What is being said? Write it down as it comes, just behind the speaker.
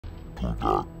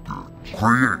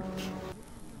Create.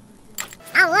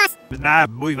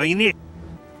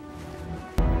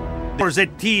 There's a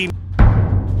team.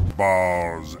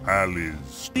 Bars,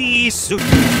 alleys, These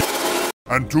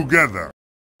and together.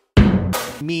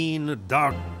 mean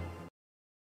dark.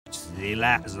 The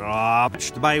last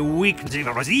robbed by weak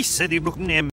city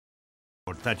Brooklyn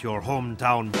that your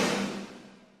hometown.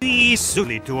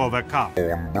 Easily to overcome.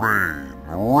 On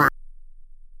brain.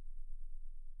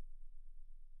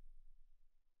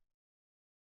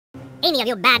 Any of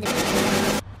you bad.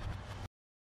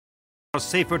 Are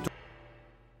safer to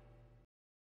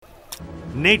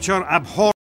nature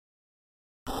abhor.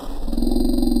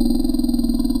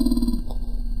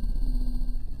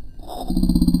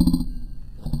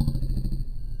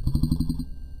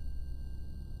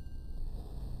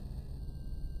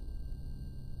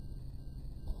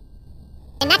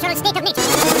 The natural state of nature.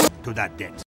 To that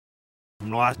debt.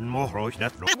 Not more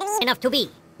that Enough to be.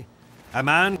 a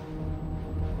man.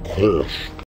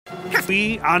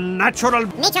 We are natural.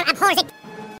 Nature abhors it.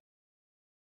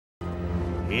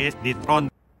 Yes, the throne.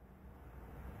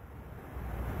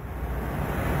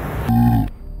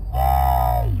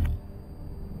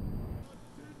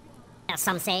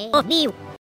 Some say. Of me.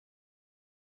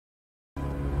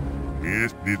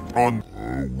 Yes, the throne.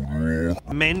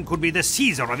 Men could be the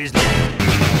Caesar of his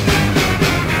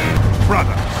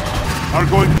brothers are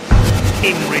going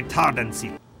in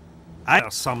retardancy.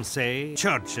 Some say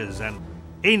churches and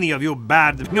any of you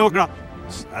bad no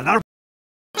other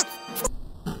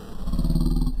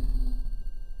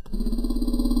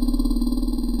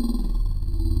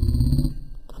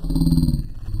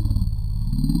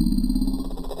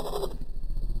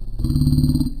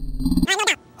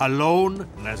alone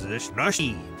as this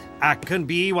Rashid. I can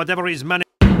be whatever is money.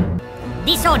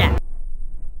 Disorder.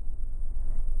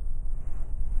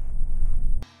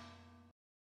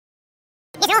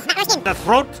 The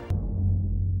throat.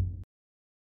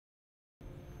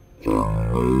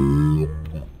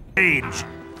 Age.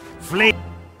 Flame.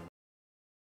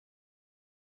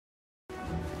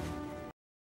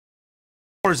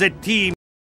 Or the team.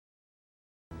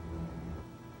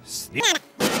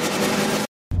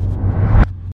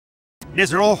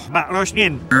 This roh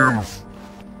in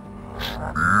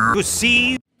to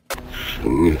see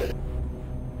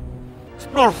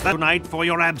North tonight for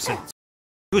your absence.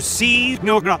 To see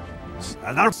no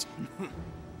others.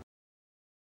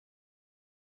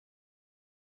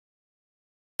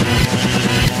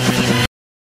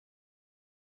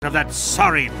 Of that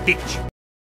sorry ditch.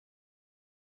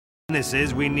 This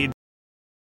is we need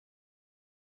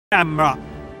camera.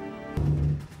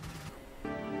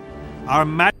 Our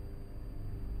mat.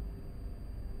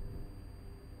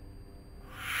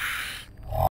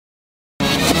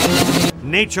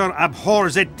 Nature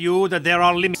abhors it you that there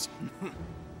are limits.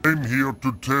 I'm here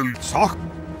to tell you. So,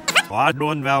 what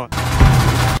don't thou?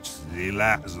 The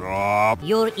last rob.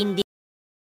 You're in the.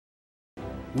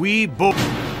 We both.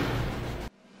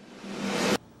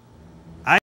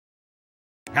 I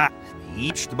got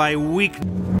eached by weak.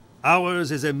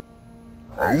 Ours is a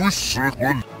I was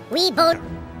circled. We both.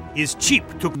 is cheap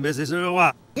to Mrs.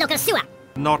 Roa, Local sewer.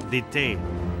 not detained.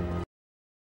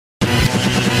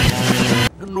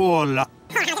 No luck.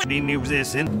 The news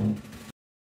is in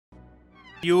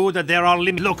you that there are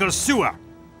limits. Local sewer.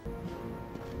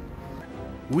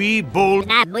 We bold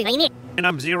and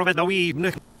I'm zero at the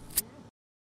evening.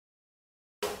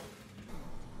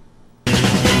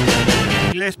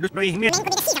 Let's just bring it.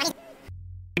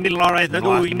 Middle alright,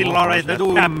 the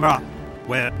do camera.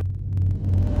 Where?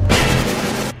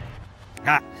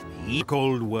 Got the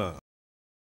cold war.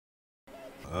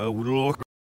 Look.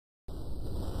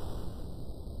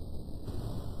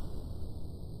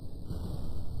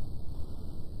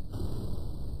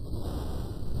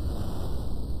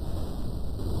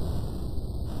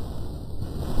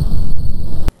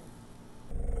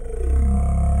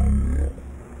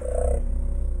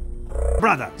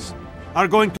 Brothers are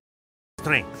going to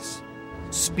strengths.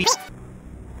 Speak.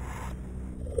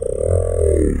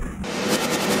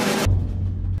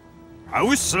 I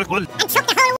was circled. And choke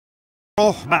the whole.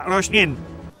 Oh, Matt rushed in.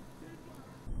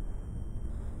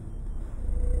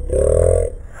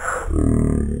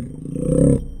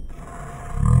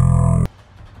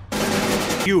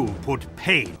 You put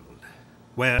pain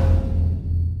where.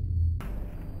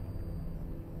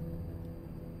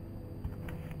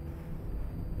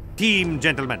 Team,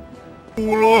 gentlemen.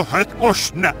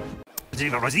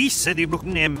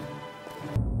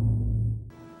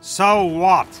 So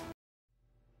what?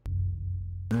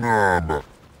 Naba.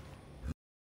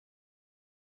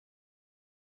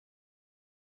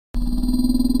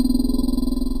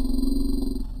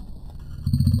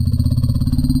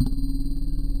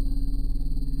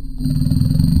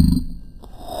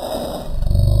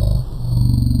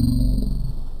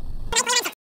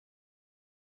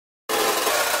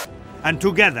 and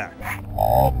together.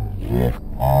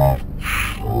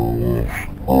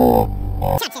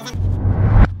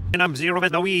 And I'm zero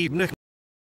at the evening.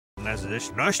 As this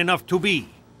rush enough to be.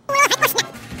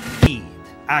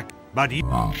 Act, but you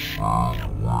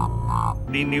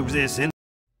knew this in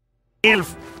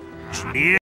elf.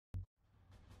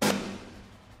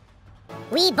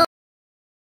 We both.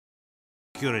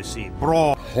 Accuracy,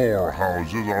 broad.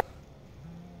 Whorehouses are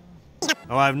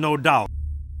Oh, I've no doubt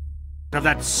of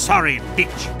that sorry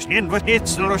ditch. In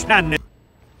its understanding.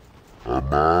 a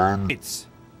man. It's.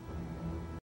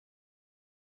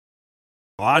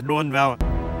 I don't know.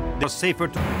 They're safer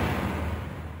to.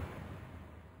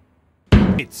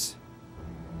 It's.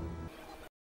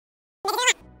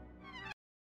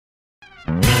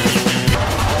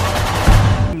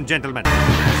 Gentlemen.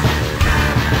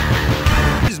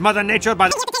 Is Mother Nature by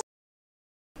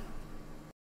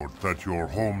That your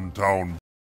hometown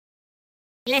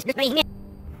Let's bring it.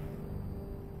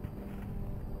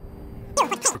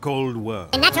 the cold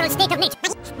world. The natural state of nature.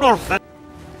 North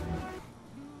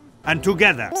and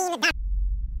together.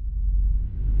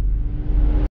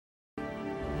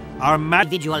 Our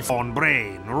mad Individuals. on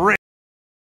brain.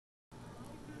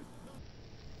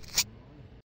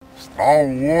 Star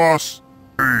Wars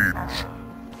age.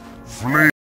 Flee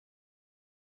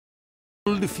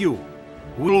The few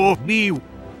will be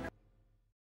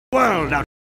world out.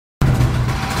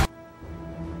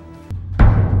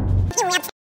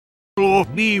 Will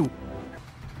be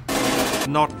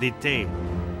not detained.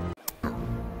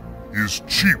 is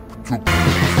cheap to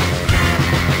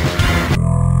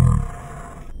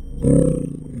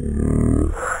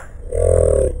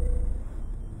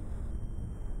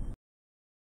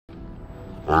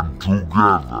and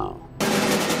together.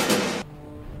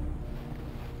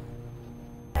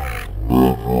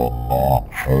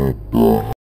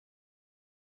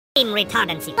 In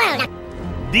retardancy. Well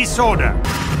done. Disorder.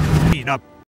 Speed up.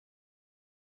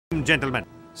 Gentlemen.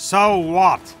 So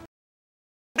what?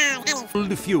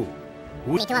 The few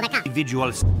Need to overcome.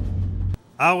 individuals.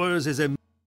 Ours is a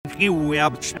new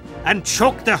and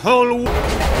choke the whole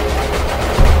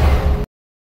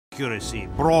accuracy,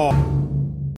 broad.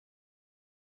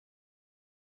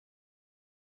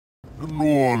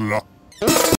 Nola.